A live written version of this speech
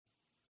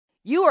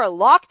You are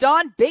Locked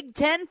On Big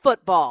Ten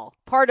Football,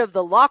 part of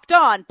the Locked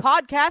On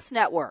Podcast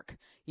Network.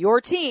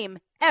 Your team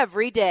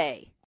every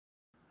day.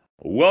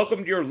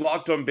 Welcome to your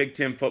Locked On Big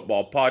Ten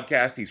Football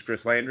podcast. He's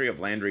Chris Landry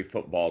of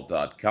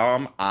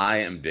LandryFootball.com. I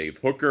am Dave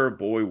Hooker.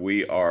 Boy,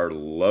 we are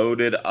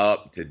loaded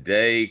up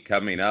today.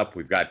 Coming up,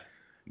 we've got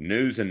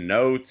news and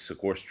notes, of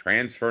course,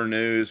 transfer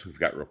news. We've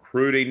got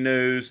recruiting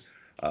news.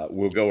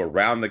 We'll go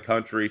around the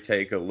country,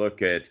 take a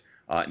look at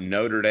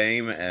Notre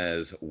Dame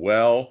as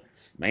well.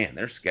 Man,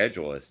 their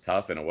schedule is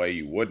tough in a way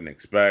you wouldn't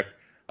expect.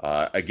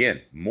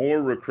 Again,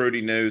 more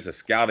recruiting news, a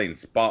scouting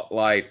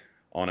spotlight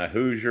on a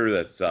Hoosier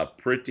that's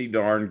pretty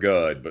darn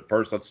good. But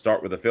first, let's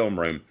start with the film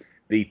room.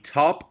 The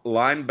top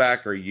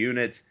linebacker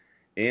units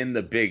in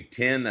the Big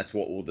Ten, that's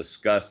what we'll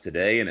discuss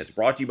today. And it's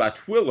brought to you by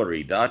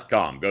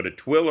Twillory.com. Go to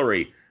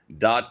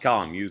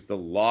Twillory.com. Use the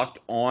Locked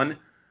On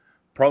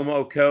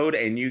promo code,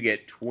 and you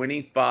get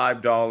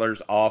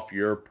 $25 off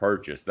your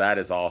purchase. That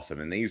is awesome.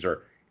 And these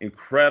are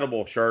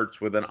incredible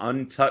shirts with an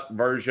untucked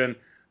version.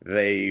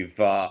 They've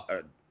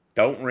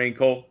don't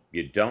wrinkle.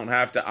 You don't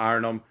have to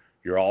iron them.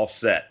 You're all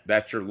set.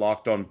 That's your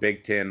Locked On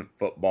Big Ten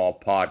Football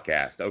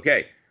podcast.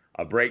 Okay,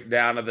 a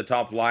breakdown of the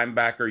top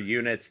linebacker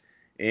units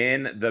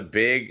in the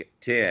Big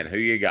Ten. Who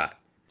you got?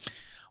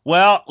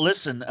 Well,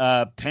 listen,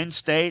 Penn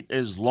State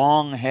has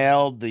long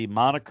held the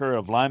moniker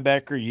of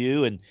linebacker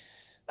U, and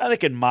I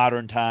think in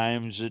modern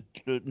times it's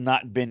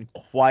not been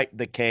quite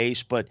the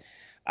case, but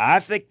I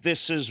think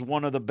this is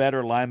one of the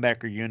better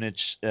linebacker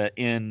units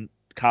in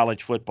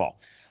college football.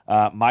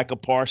 Micah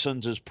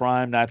Parsons is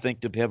primed, I think,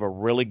 to have a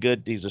really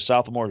good – he's a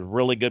sophomore,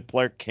 really good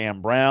player.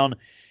 Cam Brown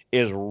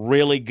is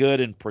really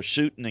good in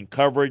pursuit and in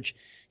coverage.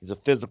 He's a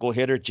physical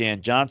hitter.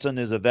 Jan Johnson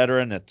is a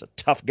veteran. It's a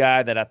tough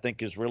guy that I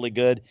think is really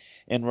good.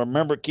 And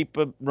remember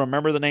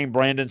the name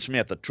Brandon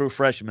Smith, a true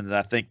freshman that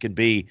I think can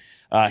be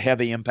a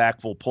heavy,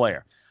 impactful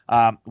player.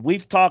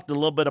 We've talked a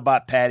little bit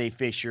about Patty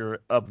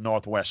Fisher of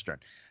Northwestern.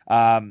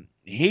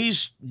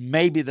 He's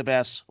maybe the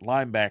best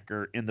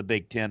linebacker in the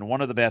Big Ten,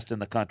 one of the best in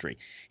the country.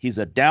 He's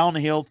a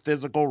downhill,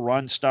 physical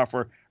run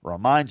stuffer.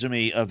 Reminds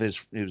me of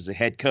his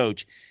head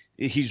coach.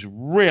 He's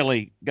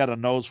really got a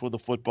nose for the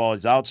football.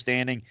 He's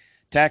outstanding.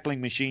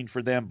 Tackling machine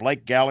for them.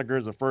 Blake Gallagher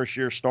is a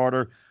first-year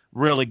starter.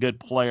 Really good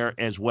player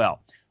as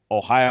well.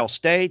 Ohio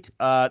State,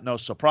 no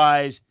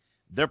surprise.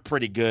 They're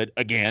pretty good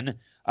again.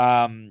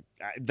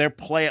 Their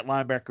play at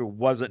linebacker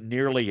wasn't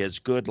nearly as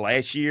good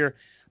last year,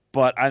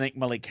 but I think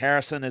Malik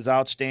Harrison is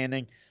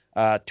outstanding.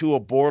 Tua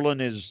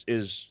Borland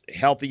is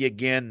healthy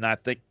again, and I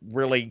think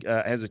really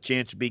has a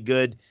chance to be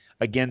good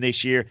again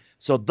this year.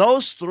 So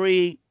those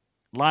three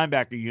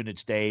linebacker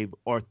units, Dave,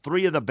 are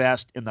three of the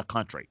best in the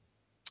country.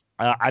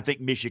 I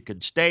think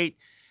Michigan State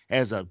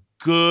has a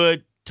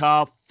good,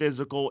 tough,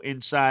 physical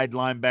inside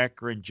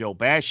linebacker in Joe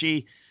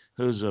Bashee,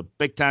 who's a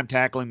big-time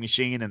tackling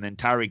machine, and then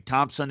Tyreek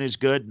Thompson is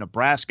good.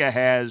 Nebraska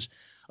has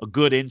a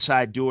good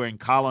inside doer in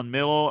Colin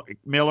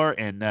Miller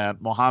and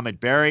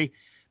Mohamed Berry.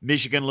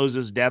 Michigan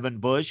loses Devin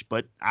Bush,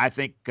 but I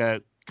think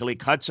Khalil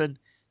Hudson,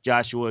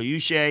 Joshua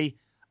Uche.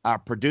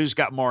 Purdue's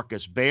got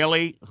Marcus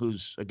Bailey,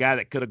 who's a guy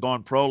that could have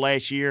gone pro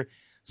last year.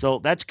 So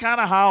that's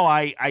kind of how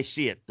I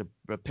see it.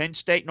 The Penn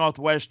State,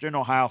 Northwestern,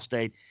 Ohio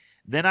State.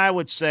 Then I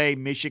would say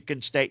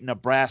Michigan State,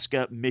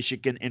 Nebraska,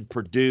 Michigan, and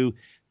Purdue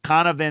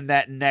kind of in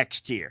that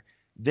next tier.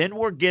 Then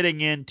we're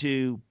getting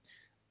into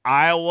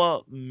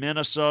Iowa,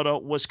 Minnesota,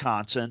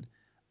 Wisconsin.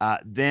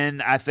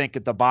 Then I think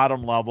at the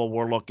bottom level,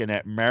 we're looking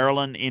at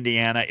Maryland,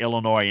 Indiana,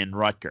 Illinois, and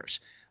Rutgers.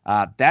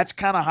 That's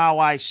kind of how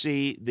I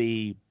see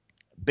the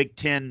Big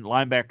Ten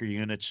linebacker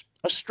units.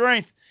 A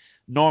strength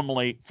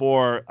normally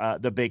for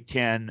the Big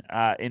Ten,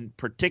 and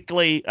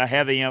particularly a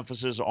heavy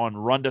emphasis on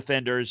run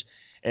defenders.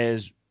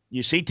 As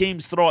you see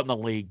teams throw it in the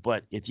league,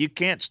 but if you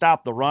can't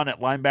stop the run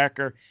at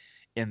linebacker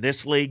in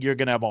this league, you're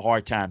going to have a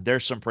hard time.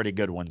 There's some pretty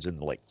good ones in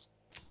the league.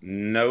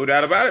 No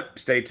doubt about it.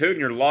 Stay tuned.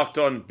 You're Locked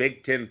On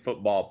Big Ten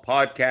Football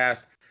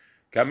podcast.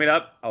 Coming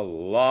up, a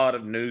lot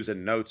of news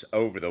and notes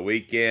over the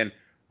weekend.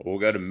 We'll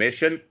go to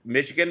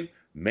Michigan.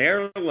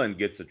 Maryland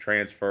gets a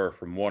transfer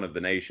from one of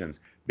the nation's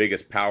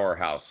biggest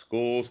powerhouse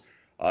schools.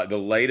 The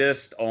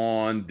latest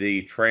on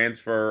the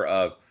transfer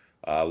of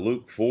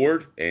Luke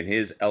Ford and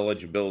his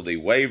eligibility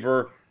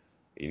waiver.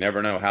 You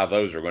never know how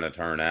those are going to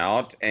turn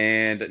out.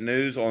 And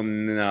news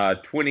on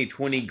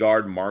 2020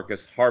 guard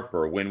Marcus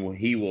Harper, when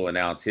he will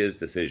announce his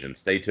decision.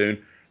 Stay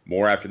tuned.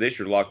 More after this.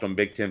 You're Locked On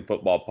Big Ten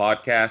Football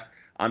podcast.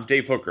 I'm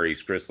Dave Hooker.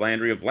 He's Chris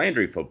Landry of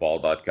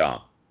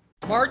LandryFootball.com.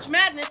 March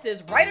Madness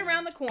is right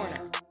around the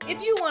corner.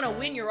 If you want to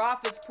win your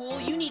office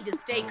pool, you need to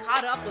stay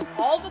caught up with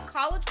all the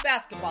college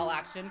basketball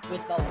action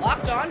with the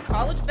Locked On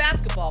College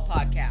Basketball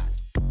Podcast.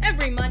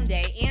 Every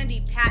Monday,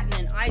 Andy Patton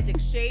and Isaac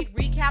Shade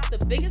recap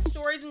the biggest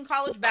stories in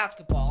college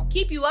basketball,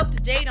 keep you up to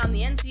date on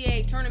the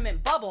NCAA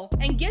tournament bubble,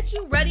 and get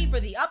you ready for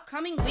the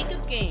upcoming week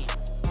of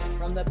games.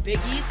 From the Big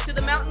East to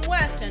the Mountain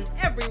West and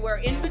everywhere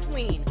in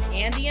between,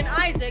 Andy and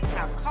Isaac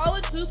have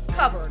college hoops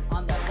covered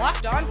on the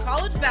Locked On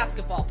College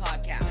Basketball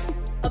Podcast.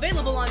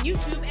 Available on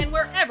YouTube and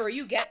wherever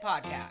you get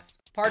podcasts.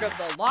 Part of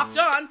the Locked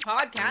On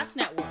Podcast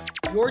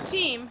Network. Your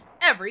team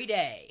every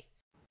day.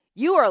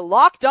 You are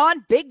Locked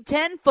On Big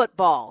Ten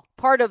Football,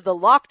 part of the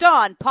Locked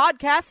On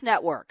Podcast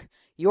Network,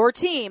 your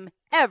team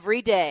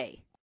every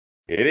day.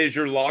 It is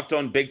your Locked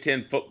On Big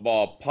Ten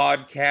Football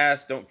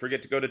podcast. Don't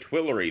forget to go to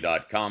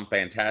Twillory.com.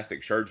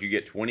 Fantastic shirts. You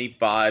get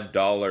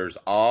 $25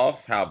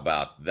 off. How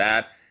about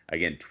that?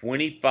 Again,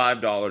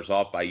 $25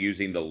 off by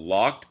using the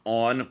Locked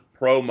On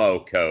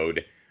promo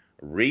code.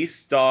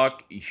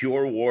 Restock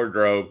your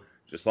wardrobe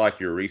just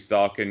like you're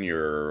restocking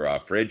your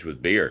fridge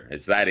with beer.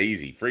 It's that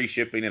easy. Free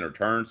shipping and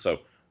returns. So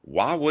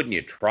why wouldn't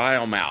you try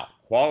them out?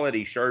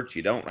 Quality shirts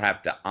you don't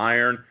have to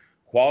iron.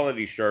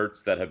 Quality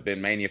shirts that have been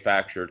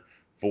manufactured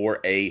for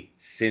a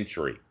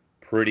century.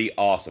 Pretty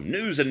awesome.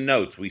 News and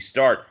notes. We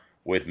start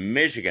with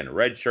Michigan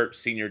redshirt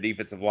senior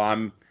defensive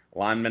lineman /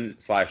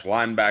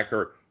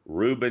 linebacker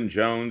Reuben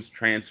Jones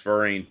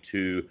transferring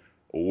to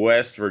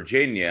West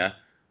Virginia.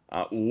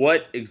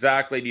 What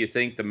exactly do you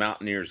think the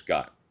Mountaineers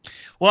got?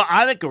 Well,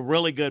 I think a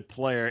really good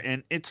player,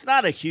 and it's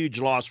not a huge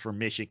loss for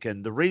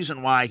Michigan. The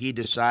reason why he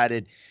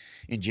decided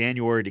in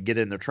January to get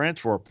in the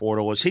transfer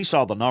portal was he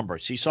saw the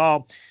numbers. He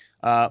saw,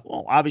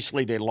 well,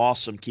 obviously they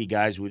lost some key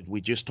guys.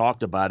 We just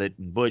talked about it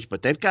in Bush,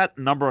 but they've got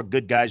a number of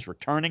good guys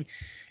returning,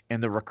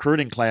 and the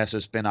recruiting class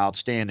has been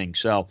outstanding.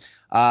 So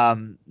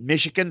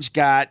Michigan's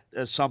got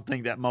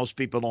something that most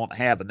people don't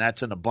have, and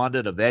that's an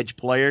abundance of edge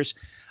players.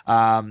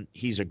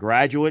 He's a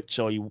graduate,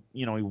 so he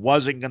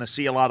wasn't going to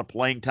see a lot of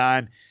playing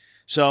time.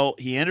 So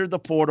he entered the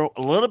portal.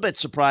 A little bit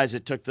surprised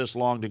it took this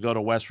long to go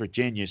to West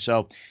Virginia.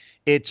 So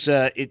he's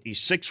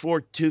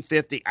 6'4",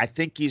 250. I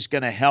think he's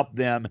going to help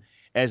them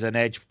as an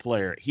edge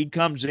player. He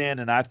comes in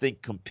and I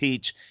think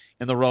competes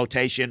in the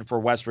rotation for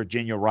West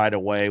Virginia right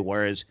away,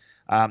 whereas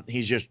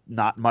he's just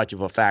not much of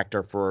a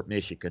factor for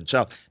Michigan.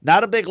 So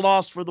not a big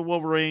loss for the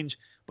Wolverines,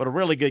 but a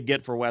really good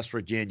get for West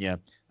Virginia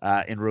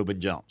in Reuben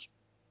Jones.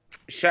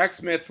 Shaq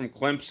Smith from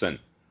Clemson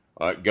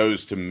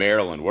goes to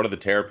Maryland. What do the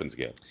Terrapins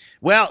get?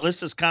 Well,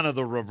 this is kind of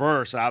the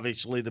reverse.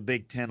 Obviously, the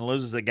Big Ten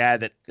loses a guy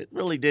that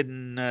really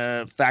didn't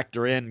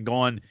factor in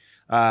going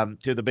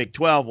to the Big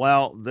 12.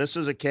 Well, this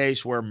is a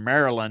case where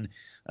Maryland,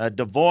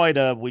 devoid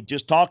of, we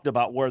just talked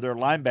about where their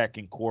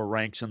linebacking core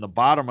ranks in the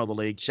bottom of the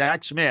league.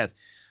 Shaq Smith,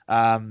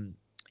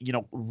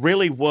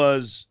 really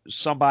was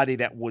somebody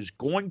that was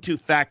going to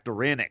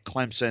factor in at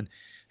Clemson.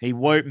 He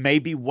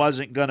maybe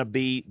wasn't going to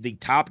be the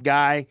top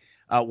guy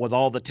with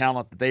all the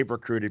talent that they've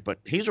recruited, but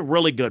he's a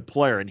really good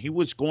player, and he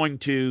was going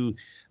to,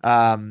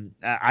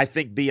 I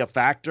think, be a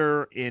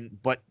factor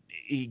but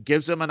he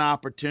gives them an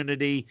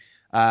opportunity.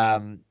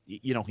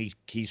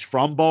 He's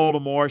from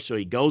Baltimore, so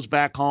he goes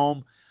back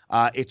home.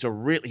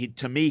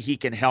 To me, he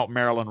can help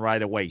Maryland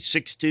right away.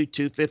 6'2",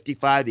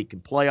 255. He can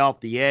play off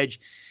the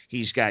edge.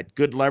 He's got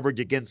good leverage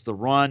against the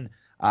run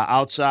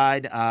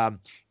outside.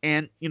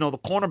 And the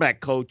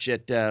cornerback coach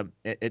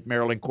at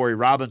Maryland, Corey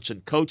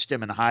Robinson, coached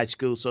him in high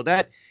school, so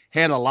that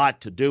had a lot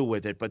to do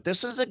with it. But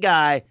this is a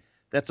guy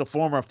that's a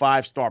former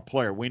five-star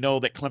player. We know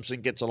that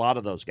Clemson gets a lot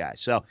of those guys.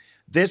 So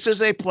this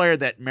is a player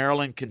that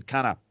Maryland can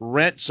kind of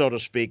rent, so to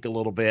speak, a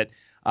little bit.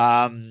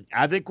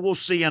 I think we'll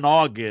see in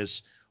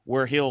August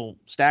where he'll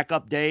stack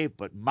up Dave,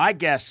 but my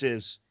guess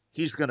is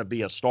he's going to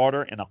be a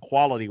starter and a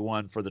quality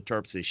one for the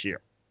Terps this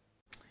year.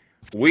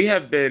 We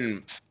have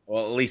been,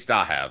 well, at least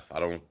I have.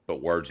 I don't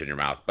put words in your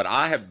mouth, but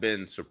I have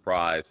been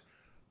surprised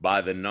by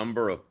the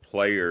number of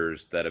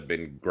players that have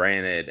been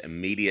granted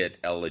immediate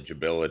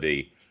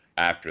eligibility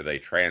after they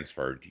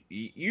transferred.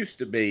 Used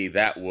to be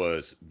that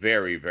was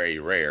very, very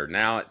rare.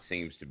 Now it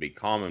seems to be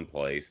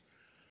commonplace.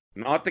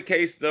 Not the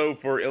case, though,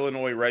 for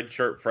Illinois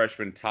redshirt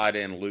freshman tight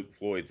end Luke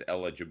Floyd's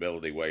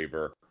eligibility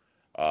waiver.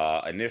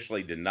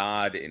 Initially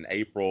denied in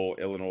April,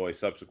 Illinois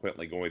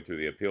subsequently going through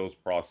the appeals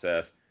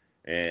process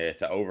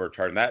to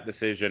overturn that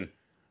decision.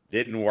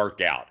 Didn't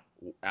work out.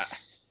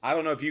 I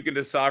don't know if you can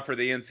decipher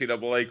the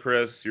NCAA,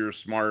 Chris. You're a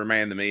smarter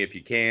man than me if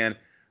you can.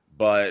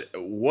 But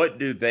what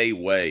do they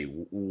weigh?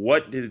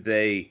 What do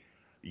they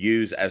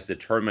use as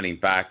determining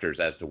factors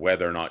as to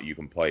whether or not you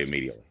can play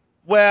immediately?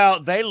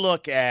 Well, they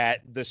look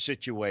at the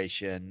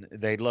situation.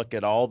 They look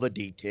at all the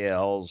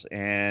details,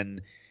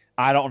 and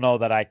I don't know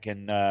that I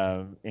can,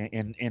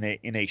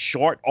 in a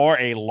short or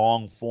a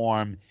long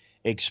form,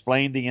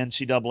 explain the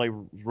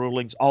NCAA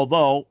rulings.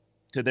 Although,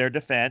 to their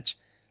defense,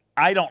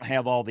 I don't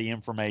have all the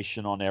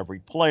information on every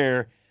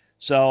player,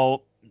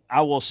 so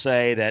I will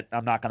say that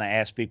I'm not going to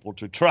ask people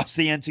to trust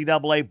the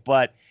NCAA,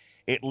 but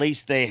at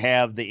least they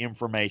have the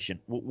information.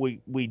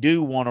 We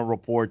do want to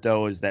report,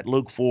 though, is that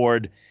Luke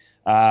Ford,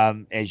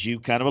 as you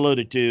kind of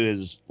alluded to,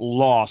 has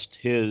lost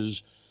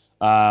his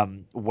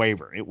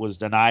waiver. It was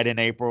denied in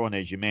April, and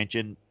as you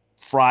mentioned,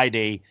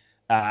 Friday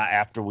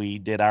after we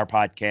did our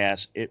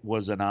podcast, it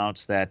was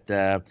announced that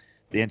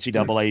the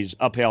NCAA's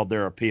upheld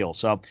their appeal.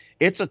 So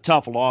it's a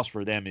tough loss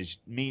for them.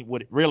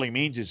 What it really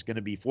means is going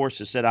to be forced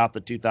to sit out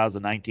the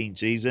 2019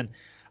 season.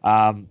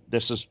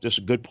 This is just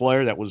a good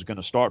player that was going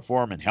to start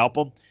for him and help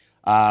him.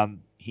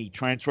 He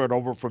transferred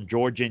over from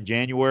Georgia in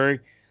January.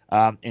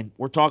 And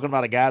we're talking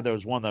about a guy that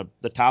was one of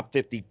the top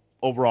 50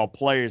 overall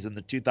players in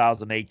the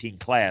 2018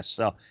 class.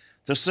 So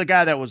this is a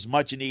guy that was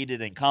much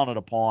needed and counted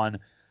upon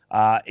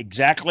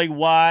Exactly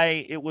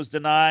why it was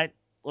denied.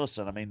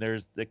 Listen, I mean,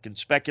 they can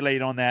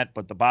speculate on that,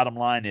 but the bottom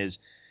line is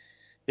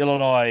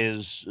Illinois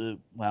is,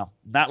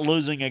 not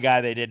losing a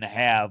guy they didn't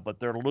have, but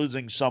they're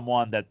losing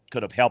someone that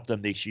could have helped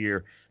them this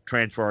year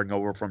transferring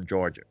over from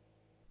Georgia.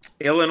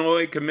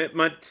 Illinois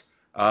commitment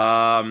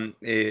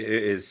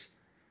is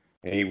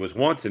he was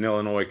once an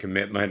Illinois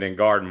commitment in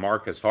guard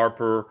Marcus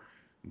Harper,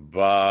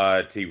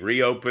 but he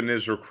reopened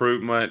his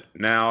recruitment.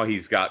 Now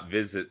he's got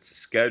visits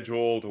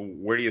scheduled.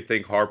 Where do you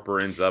think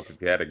Harper ends up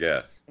if you had to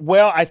guess?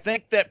 Well, I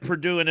think that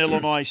Purdue and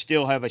Illinois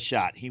still have a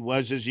shot. He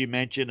was, as you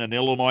mentioned, an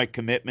Illinois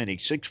commitment.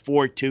 He's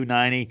 6'4",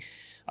 290.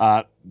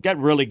 Got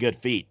really good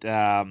feet.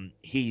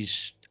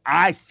 He's,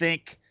 I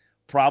think,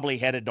 probably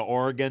headed to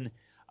Oregon.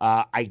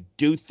 I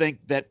do think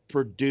that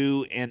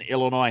Purdue and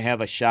Illinois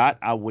have a shot.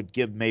 I would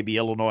give maybe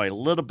Illinois a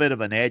little bit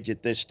of an edge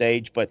at this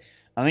stage, but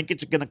I think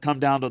it's going to come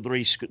down to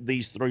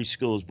these three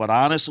schools. But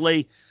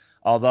honestly,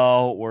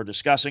 although we're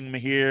discussing them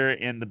here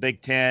in the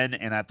Big Ten,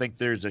 and I think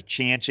there's a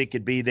chance he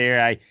could be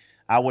there,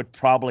 I would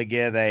probably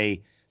give a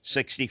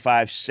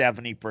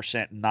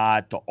 65-70%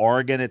 nod to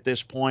Oregon at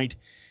this point,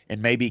 and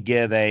maybe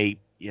give a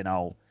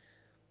 30%,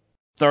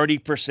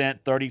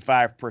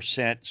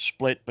 35%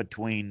 split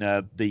between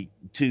the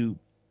two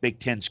Big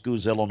Ten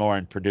schools, Illinois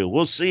and Purdue.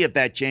 We'll see if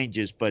that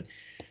changes, but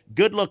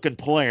good-looking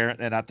player,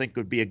 and I think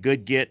would be a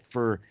good get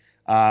for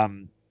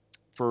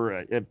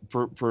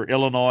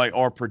Illinois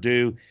or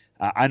Purdue.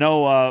 I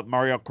know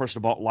Mario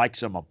Cristobal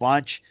likes him a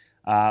bunch,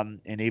 and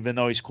even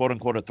though he's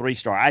quote-unquote a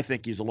three-star, I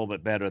think he's a little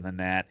bit better than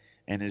that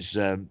and is,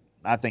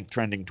 I think,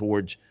 trending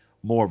towards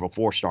more of a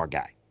four-star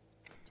guy.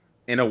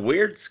 In a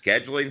weird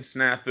scheduling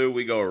snafu,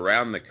 we go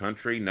around the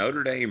country.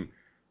 Notre Dame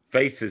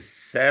faces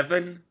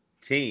 7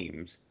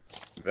 teams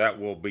that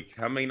will be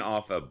coming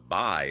off a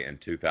bye in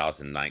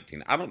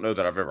 2019. I don't know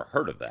that I've ever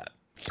heard of that.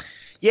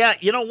 Yeah,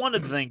 one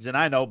of the things, and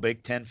I know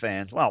Big Ten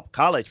fans,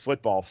 college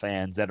football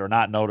fans that are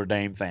not Notre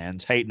Dame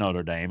fans hate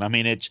Notre Dame. I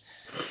mean,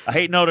 I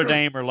hate Notre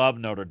Dame or love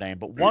Notre Dame.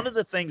 But one of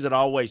the things that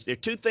there are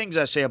two things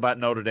I say about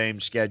Notre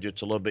Dame's schedule.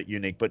 It's a little bit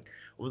unique. But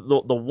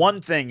the one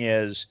thing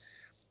is,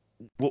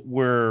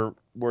 before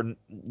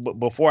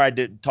I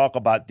did talk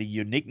about the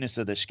uniqueness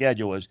of the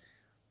schedule, is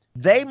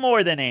they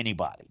more than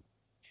anybody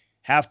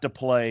have to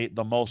play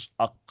the most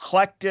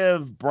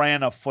eclectic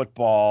brand of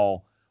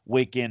football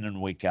week in and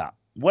week out.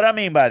 What I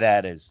mean by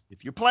that is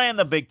if you're playing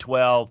the Big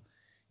 12,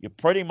 you're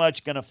pretty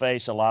much going to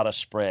face a lot of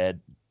spread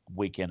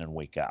week in and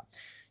week out.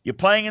 You're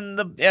playing in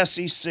the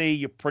SEC,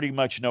 you pretty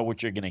much know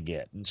what you're going to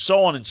get, and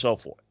so on and so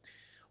forth.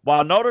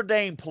 While Notre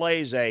Dame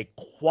plays a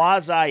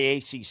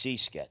quasi-ACC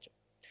schedule,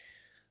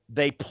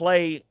 they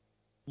play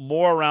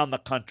more around the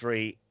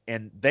country,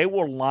 and they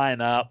will line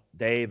up,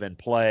 Dave, and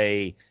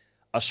play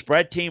a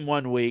spread team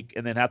one week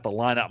and then have to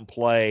line up and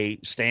play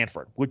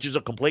Stanford, which is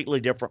a completely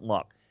different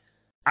look.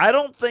 I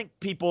don't think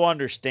people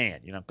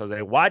understand, because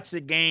they watch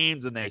the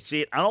games and they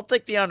see it. I don't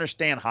think they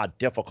understand how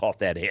difficult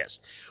that is.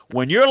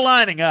 When you're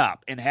lining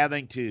up and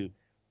having to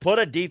put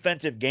a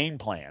defensive game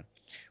plan,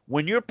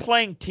 when you're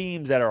playing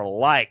teams that are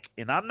alike,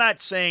 and I'm not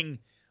saying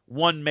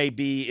one may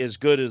be as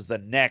good as the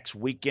next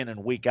week in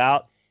and week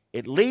out,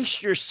 at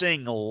least you're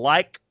seeing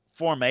like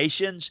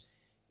formations.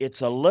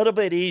 It's a little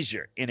bit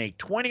easier in a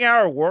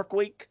 20-hour work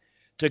week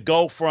to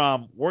go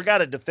from we're got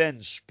to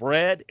defend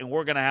spread and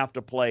we're going to have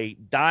to play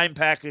dime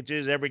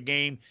packages every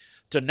game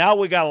to now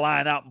we got to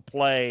line up and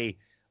play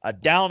a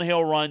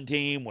downhill run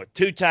team with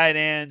 2 tight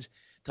ends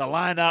to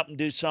line up and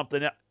do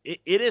something.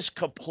 It is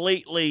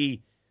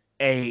completely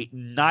a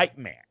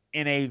nightmare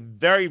and a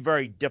very,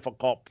 very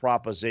difficult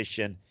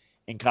proposition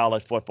in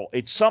college football.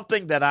 It's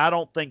something that I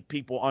don't think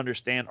people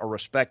understand or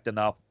respect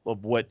enough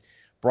of what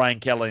Brian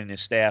Kelly and his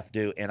staff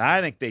do, and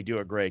I think they do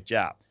a great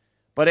job.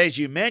 But as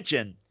you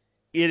mentioned,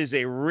 it is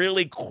a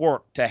really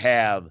quirk to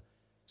have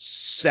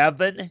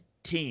 7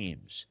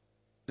 teams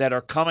that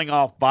are coming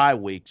off bye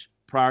weeks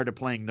prior to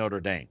playing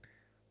Notre Dame.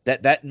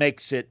 That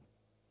makes it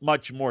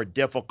much more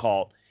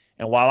difficult.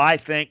 And while I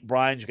think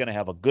Brian's going to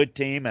have a good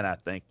team, and I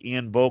think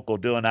Ian Book will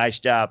do a nice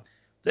job,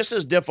 this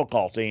is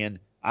difficult, Ian.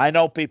 I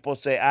know people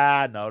say,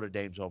 Notre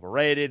Dame's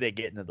overrated. They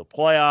get into the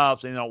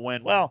playoffs and they don't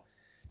win. Well,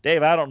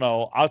 Dave, I don't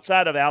know.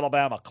 Outside of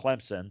Alabama,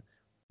 Clemson,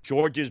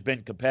 Georgia's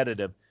been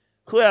competitive.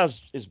 Who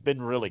else has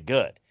been really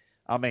good?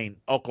 I mean,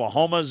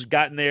 Oklahoma's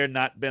gotten there,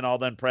 not been all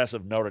that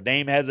impressive. Notre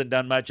Dame hasn't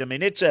done much. I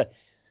mean,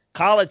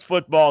 college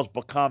football's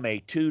become a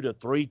 2 to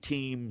 3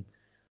 team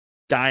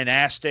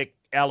dynastic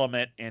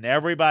element, and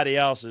everybody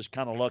else is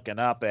kind of looking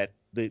up at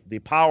the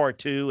power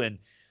 2, and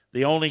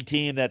the only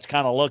team that's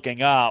kind of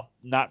looking up,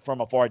 not from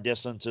a far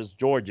distance, is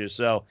Georgia.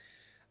 So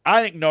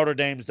I think Notre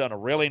Dame's done a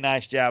really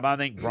nice job. I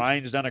think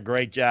Brian's done a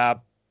great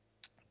job.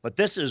 But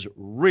this is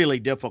really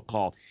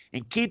difficult.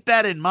 And keep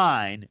that in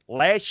mind.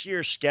 Last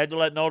year's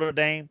schedule at Notre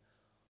Dame,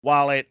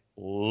 while it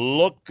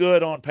looked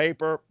good on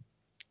paper,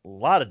 a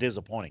lot of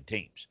disappointing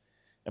teams.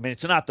 I mean,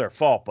 it's not their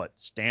fault, but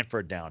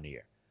Stanford down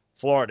year.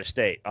 Florida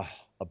State,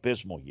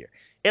 abysmal year.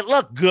 It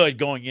looked good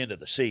going into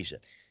the season.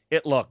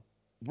 It looked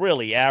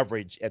really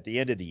average at the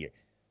end of the year.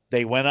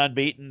 They went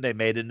unbeaten. They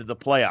made it into the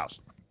playoffs.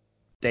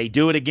 They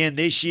do it again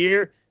this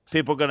year,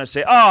 people are going to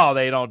say, oh,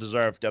 they don't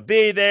deserve to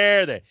be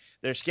there.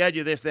 They're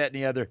scheduled this, that, and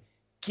the other.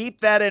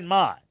 Keep that in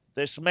mind.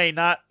 This may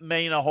not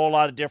mean a whole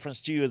lot of difference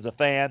to you as a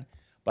fan,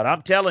 but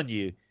I'm telling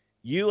you,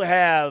 you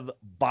have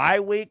bye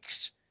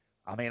weeks.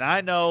 I mean,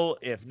 I know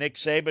if Nick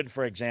Saban,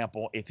 for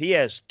example, if he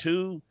has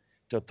 2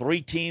 to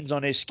 3 teams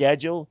on his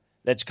schedule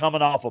that's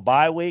coming off a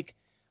bye week,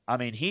 I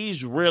mean,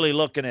 he's really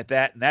looking at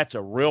that, and that's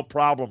a real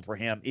problem for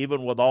him,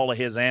 even with all of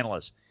his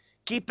analysts.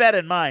 Keep that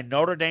in mind.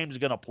 Notre Dame's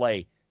going to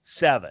play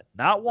 7,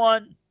 not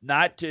 1,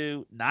 not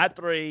 2, not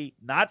 3,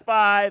 not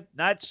 5,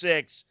 not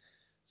 6,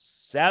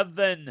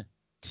 7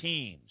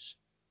 teams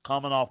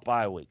coming off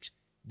bye weeks.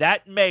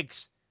 That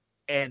makes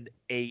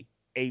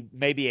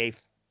maybe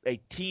a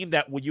team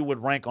that you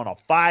would rank on a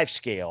 5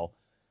 scale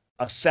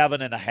a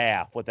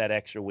 7.5 with that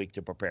extra week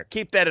to prepare.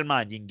 Keep that in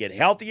mind. You can get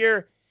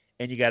healthier,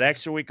 and you got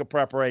extra week of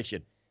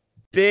preparation.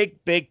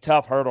 Big,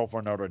 tough hurdle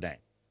for Notre Dame.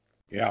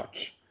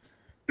 Ouch.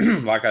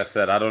 Like I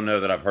said, I don't know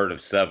that I've heard of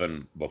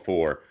 7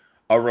 before.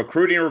 A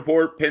recruiting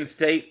report, Penn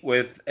State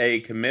with a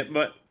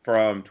commitment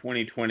from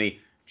 2020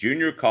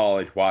 junior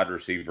college wide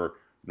receiver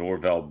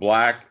Norvell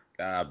Black.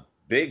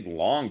 Big,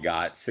 long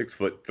guy,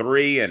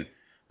 6'3", and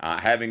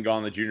having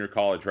gone the junior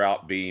college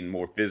route, being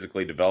more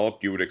physically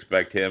developed, you would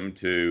expect him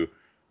to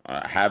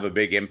have a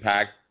big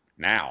impact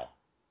now.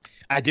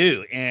 I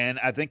do, and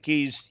I think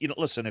he's,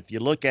 listen, if you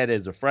look at it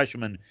as a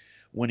freshman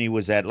when he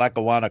was at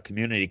Lackawanna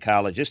Community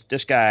College,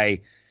 this guy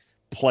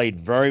played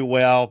very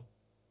well,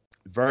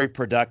 very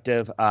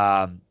productive.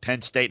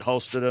 Penn State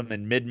hosted him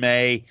in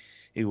mid-May.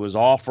 He was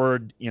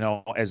offered,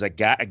 as a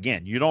guy.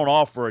 Again, you don't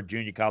offer a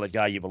junior college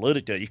guy. You've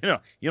alluded to, you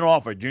don't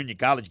offer a junior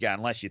college guy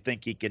unless you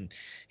think he can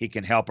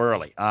help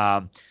early.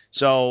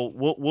 So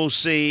we'll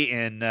see,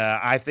 and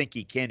I think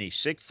he can. He's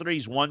 6'3",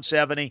 he's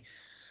 170.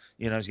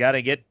 He's got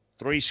to get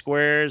 3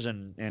 squares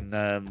and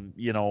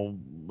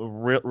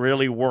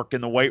really work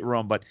in the weight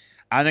room. But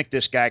I think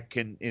this guy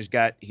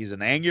he's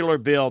an angular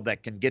build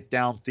that can get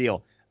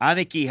downfield. I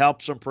think he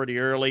helps them pretty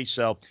early,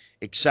 so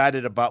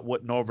excited about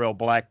what Norvell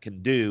Black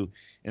can do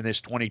in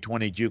this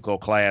 2020 JUCO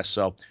class.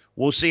 So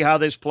we'll see how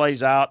this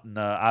plays out, and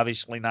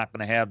obviously not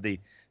going to have the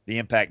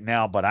impact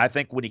now. But I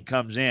think when he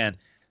comes in,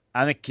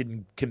 I think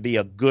can be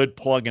a good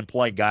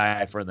plug-and-play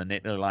guy for the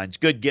Nittany Lions.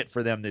 Good get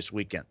for them this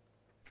weekend.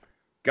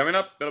 Coming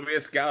up, it'll be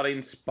a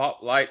scouting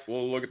spotlight.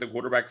 We'll look at the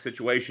quarterback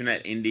situation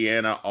at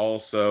Indiana.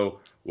 Also,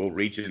 we'll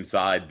reach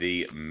inside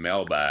the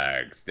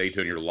mailbag. Stay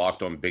tuned. You're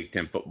locked on Big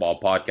Ten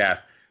Football Podcast.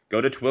 Go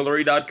to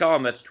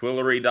Twillory.com. That's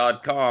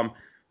Twillory.com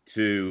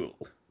to,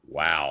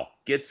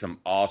 get some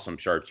awesome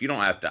shirts. You don't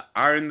have to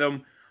iron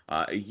them.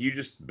 You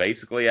just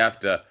basically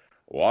have to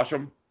wash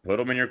them, put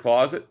them in your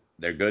closet.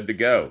 They're good to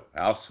go.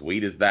 How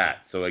sweet is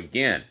that? So,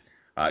 again,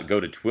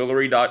 go to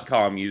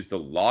Twillory.com. Use the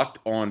Locked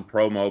On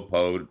promo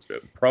code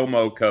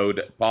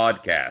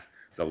podcast.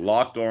 The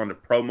Locked On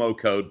promo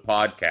code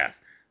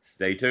podcast.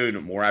 Stay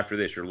tuned. More after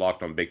this. You're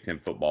Locked On Big Ten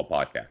Football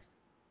Podcast.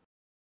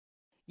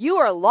 You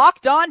are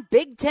Locked On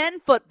Big Ten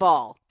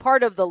Football,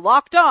 part of the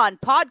Locked On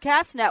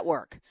Podcast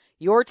Network.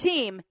 Your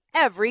team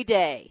every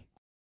day.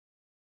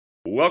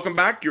 Welcome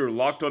back. You're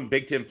Locked On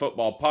Big Ten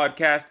Football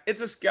Podcast.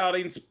 It's a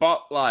scouting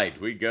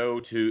spotlight. We go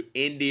to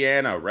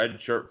Indiana,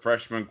 redshirt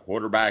freshman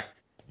quarterback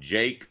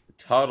Jake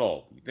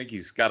Tuttle. You think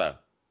he's got a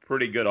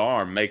pretty good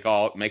arm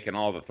making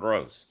all the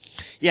throws.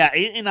 Yeah,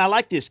 and I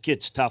like this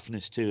kid's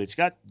toughness too. It's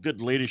got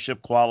good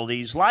leadership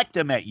qualities. Liked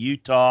him at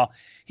Utah.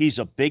 He's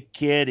a big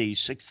kid. He's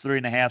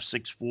 6'3.5",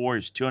 6'4".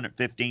 He's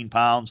 215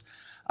 pounds.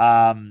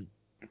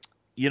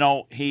 He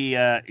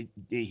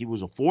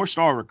was a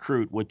 4-star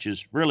recruit, which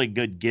is really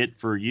good get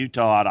for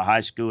Utah out of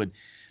high school, and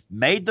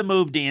made the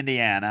move to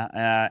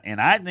Indiana. And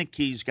I think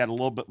he's got a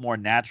little bit more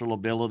natural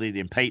ability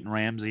than Peyton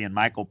Ramsey and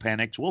Michael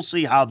Penix. We'll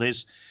see how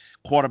this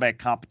quarterback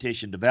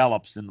competition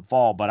develops in the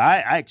fall, but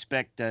I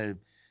expect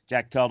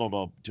Jack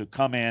Tuttle to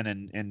come in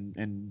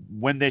and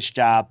win this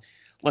job.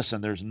 Listen,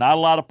 there's not a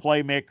lot of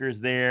playmakers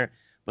there,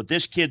 but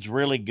this kid's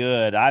really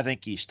good. I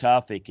think he's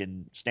tough. He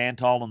can stand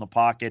tall in the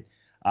pocket.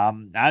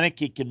 I think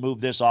he can move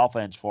this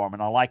offense for him,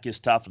 and I like his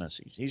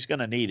toughness. He's going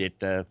to need it.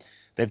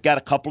 They've got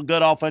a couple of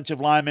good offensive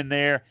linemen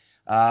there.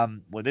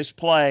 With this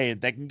play, if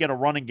they can get a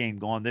running game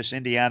going, this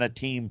Indiana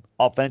team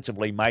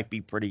offensively might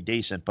be pretty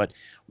decent. But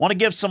want to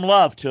give some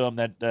love to them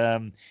that,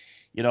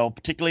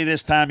 particularly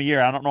this time of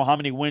year. I don't know how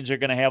many wins they're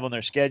going to have on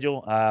their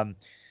schedule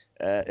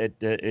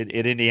at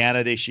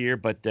Indiana this year,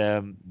 but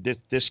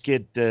this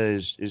kid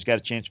has got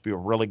a chance to be a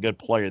really good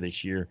player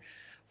this year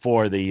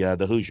for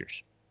the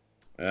Hoosiers.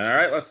 All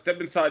right, let's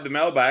step inside the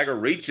mailbag, or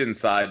reach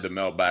inside the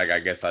mailbag, I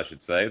guess I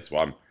should say. That's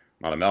why I'm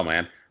not a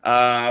mailman.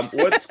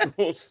 What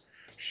schools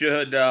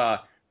should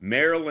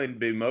Maryland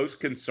be most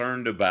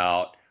concerned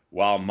about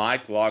while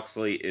Mike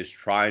Locksley is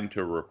trying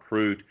to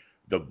recruit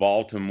the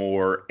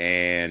Baltimore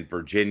and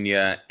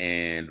Virginia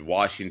and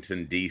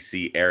Washington,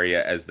 D.C.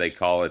 area, as they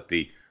call it,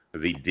 the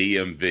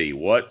DMV?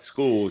 What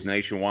schools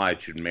nationwide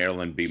should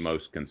Maryland be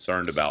most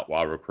concerned about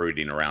while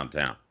recruiting around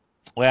town?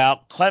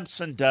 Well,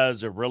 Clemson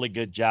does a really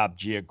good job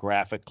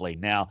geographically.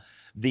 Now,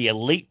 the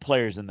elite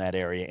players in that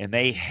area, and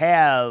they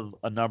have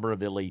a number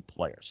of elite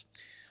players.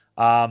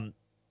 Then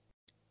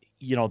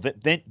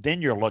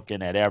you're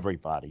looking at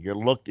everybody.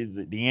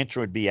 The answer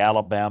would be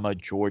Alabama,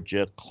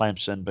 Georgia,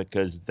 Clemson,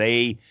 because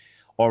they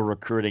are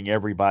recruiting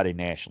everybody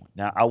nationally.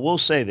 Now, I will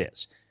say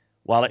this: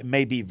 while it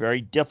may be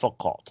very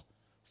difficult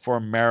for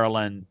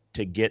Maryland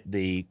to get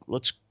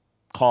let's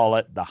call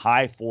it the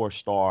high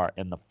 4-star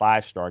and the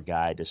 5-star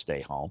guy to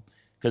stay home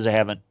because they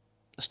haven't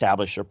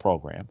established their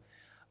program,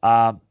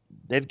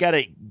 they've got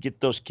to get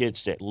those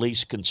kids to at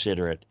least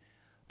consider it.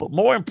 But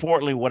more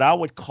importantly, what I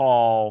would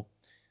call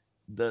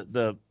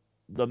the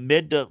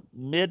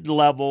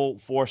mid-level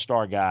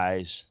 4-star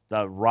guys,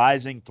 the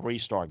rising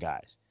 3-star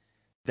guys,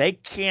 they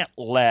can't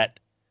let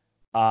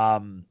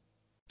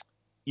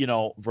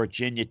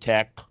Virginia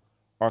Tech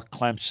or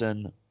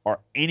Clemson or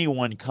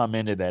anyone come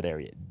into that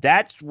area.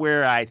 That's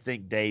where I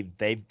think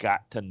they've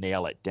got to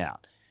nail it down.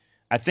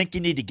 I think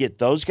you need to get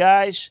those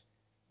guys.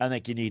 I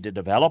think you need to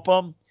develop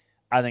them.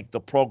 I think the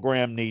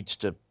program needs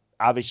to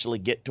obviously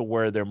get to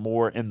where they're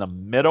more in the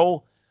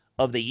middle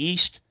of the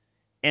East.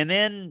 And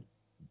then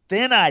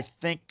I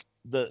think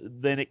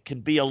then it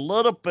can be a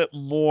little bit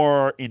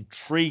more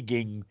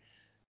intriguing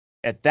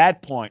at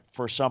that point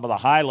for some of the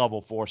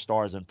high-level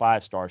 4-stars and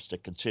 5-stars to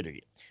consider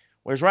you.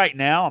 Whereas right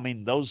now, I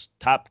mean, those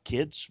top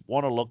kids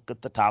want to look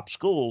at the top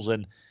schools,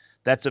 and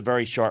that's a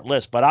very short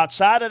list. But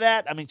outside of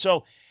that, I mean,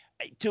 so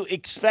to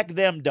expect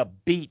them to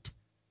beat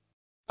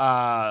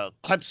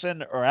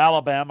Clemson or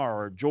Alabama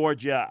or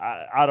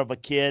Georgia out of a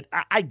kid,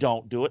 I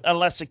don't do it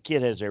unless a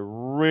kid has a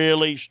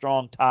really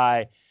strong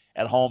tie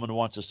at home and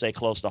wants to stay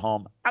close to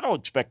home. I don't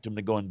expect them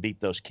to go and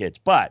beat those kids.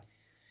 But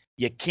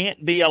you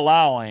can't be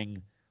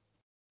allowing,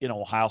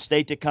 Ohio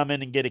State to come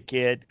in and get a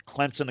kid,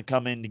 Clemson to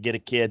come in to get a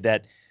kid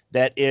that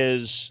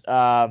is,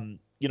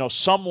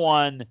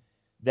 someone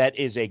that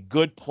is a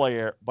good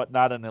player but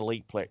not an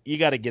elite player. You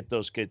got to get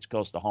those kids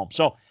close to home.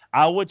 So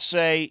I would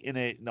say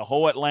in the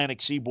whole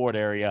Atlantic Seaboard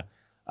area,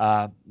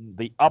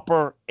 the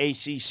upper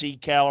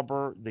ACC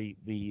caliber, the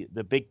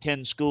Big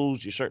Ten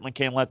schools, you certainly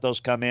can't let those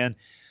come in.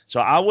 So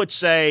I would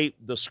say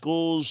the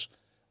schools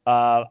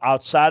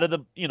outside of the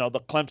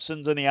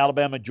Clemsons and the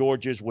Alabama,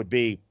 Georgias would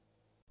be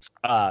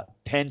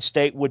Penn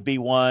State would be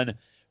one,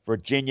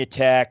 Virginia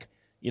Tech.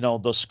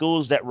 The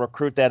schools that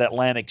recruit that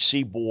Atlantic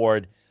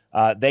Seaboard,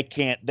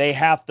 they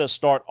have to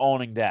start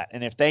owning that.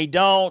 And if they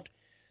don't,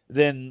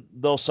 then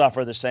they'll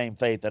suffer the same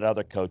fate that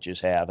other coaches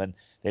have. And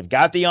they've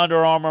got the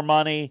Under Armour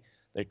money.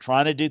 They're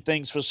trying to do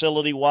things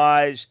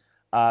facility-wise.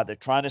 They're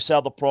trying to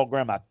sell the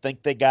program. I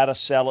think they got to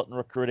sell it in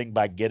recruiting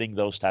by getting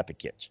those type of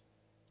kids.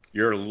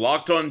 Your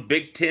Locked On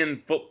Big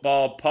Ten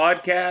Football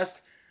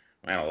podcast.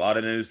 Man, a lot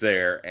of news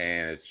there,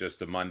 and it's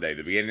just a Monday,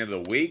 the beginning of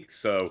the week.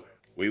 So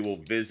we will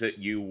visit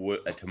you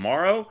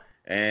tomorrow,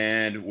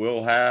 and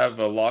we'll have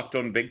a Locked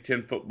On Big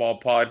Ten Football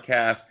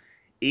podcast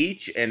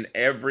each and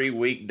every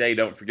weekday.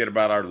 Don't forget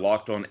about our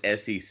Locked On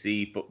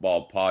SEC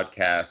Football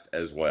podcast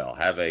as well.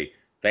 Have a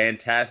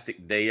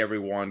fantastic day,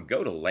 everyone.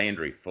 Go to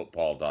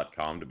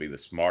LandryFootball.com to be the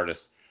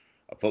smartest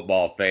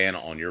football fan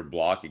on your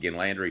block. Again,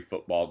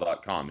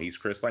 LandryFootball.com. He's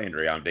Chris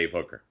Landry. I'm Dave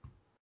Hooker.